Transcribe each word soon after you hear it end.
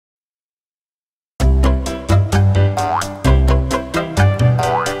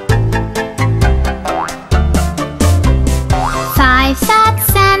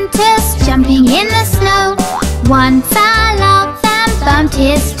bumped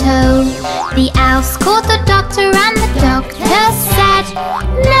his toe. The elves called the doctor and the doctor said,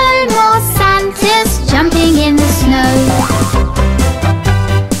 "No more Santas jumping in the snow."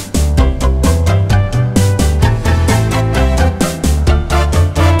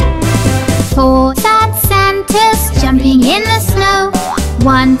 Four sad Santas jumping in the snow.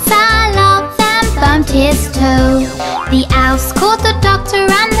 One fell off and bumped his toe. The elves called the doctor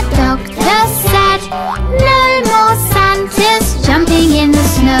and the doctor said, "No more Santas jumping in the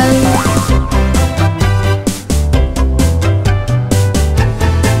snow."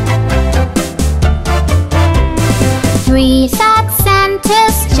 Three sad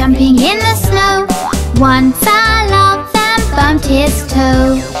Santas jumping in the snow. One fell off and bumped his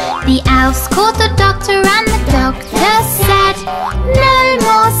toe. The elves called the doctor and the doctor said, "No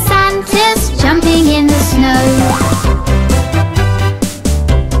more Santas jumping in the snow."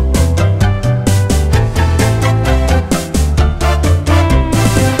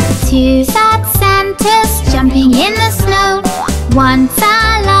 Two sad Santas jumping in the snow. One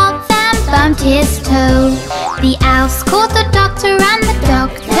fell off and bumped his toe. The elves called the doctor and the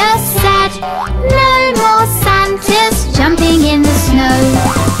doctor said, "No more Santas jumping in the snow."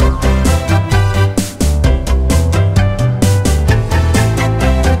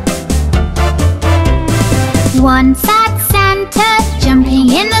 One sad Santa jumping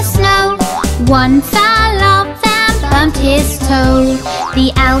in the snow. One fell off and bumped his toe. The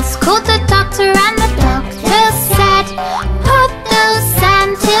elves called the doctor and